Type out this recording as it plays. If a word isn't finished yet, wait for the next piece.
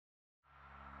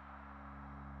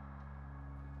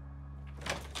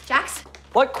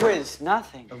What quiz?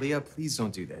 Nothing. Alya, please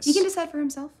don't do this. He can decide for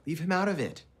himself. Leave him out of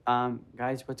it.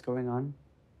 Guys, what's going on?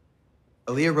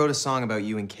 Alya wrote a song about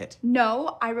you and Kit.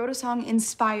 No, I wrote a song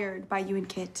inspired by you and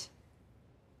Kit.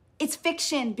 It's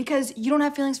fiction because you don't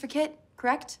have feelings for Kit,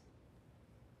 correct?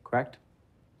 Correct.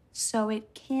 So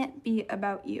it can't be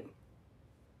about you.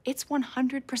 It's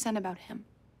 100% about him.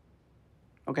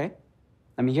 Okay.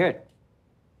 Let me hear it.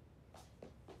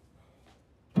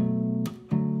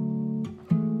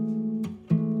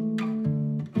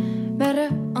 Met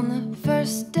her on the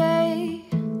first day.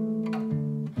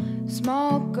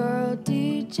 Small girl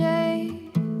DJ.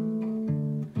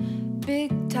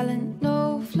 Big talent,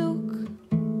 no fluke.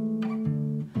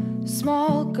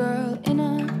 Small girl in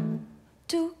a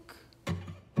toque.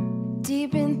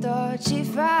 Deep in thought she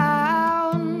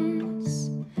frowns,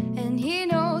 and he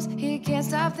knows he can't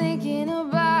stop thinking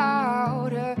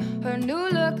about her. Her new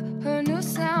look, her new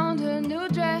sound, her new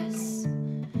dress.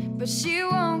 But she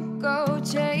won't go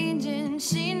changing,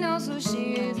 she knows who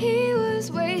she is. He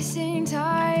was wasting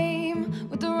time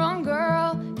with the wrong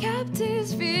girl, kept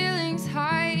his feelings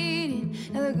hiding.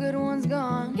 Now the good one's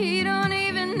gone. He don't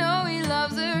even know he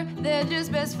loves her, they're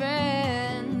just best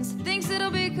friends. Thinks it'll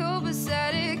be cool but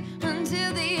static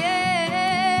until the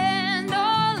end.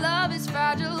 All love is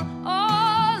fragile,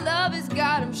 all love has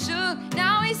got him shook.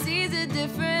 Now he sees it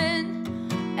different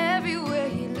everywhere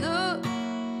he looks.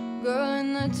 Girl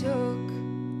in the toque.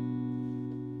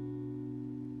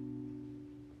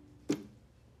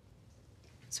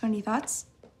 So any thoughts?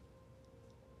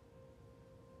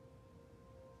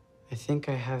 I think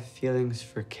I have feelings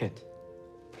for Kit.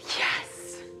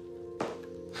 Yes!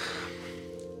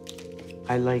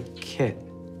 I like Kit.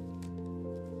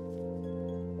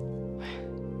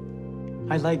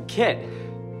 I like Kit.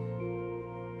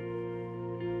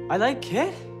 I like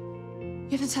Kit?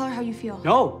 You have to tell her how you feel.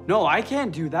 No, I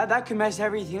can't do that. That could mess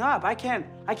everything up. I can't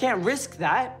risk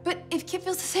that. But if Kit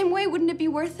feels the same way, wouldn't it be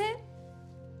worth it?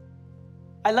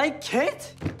 I like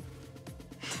Kit?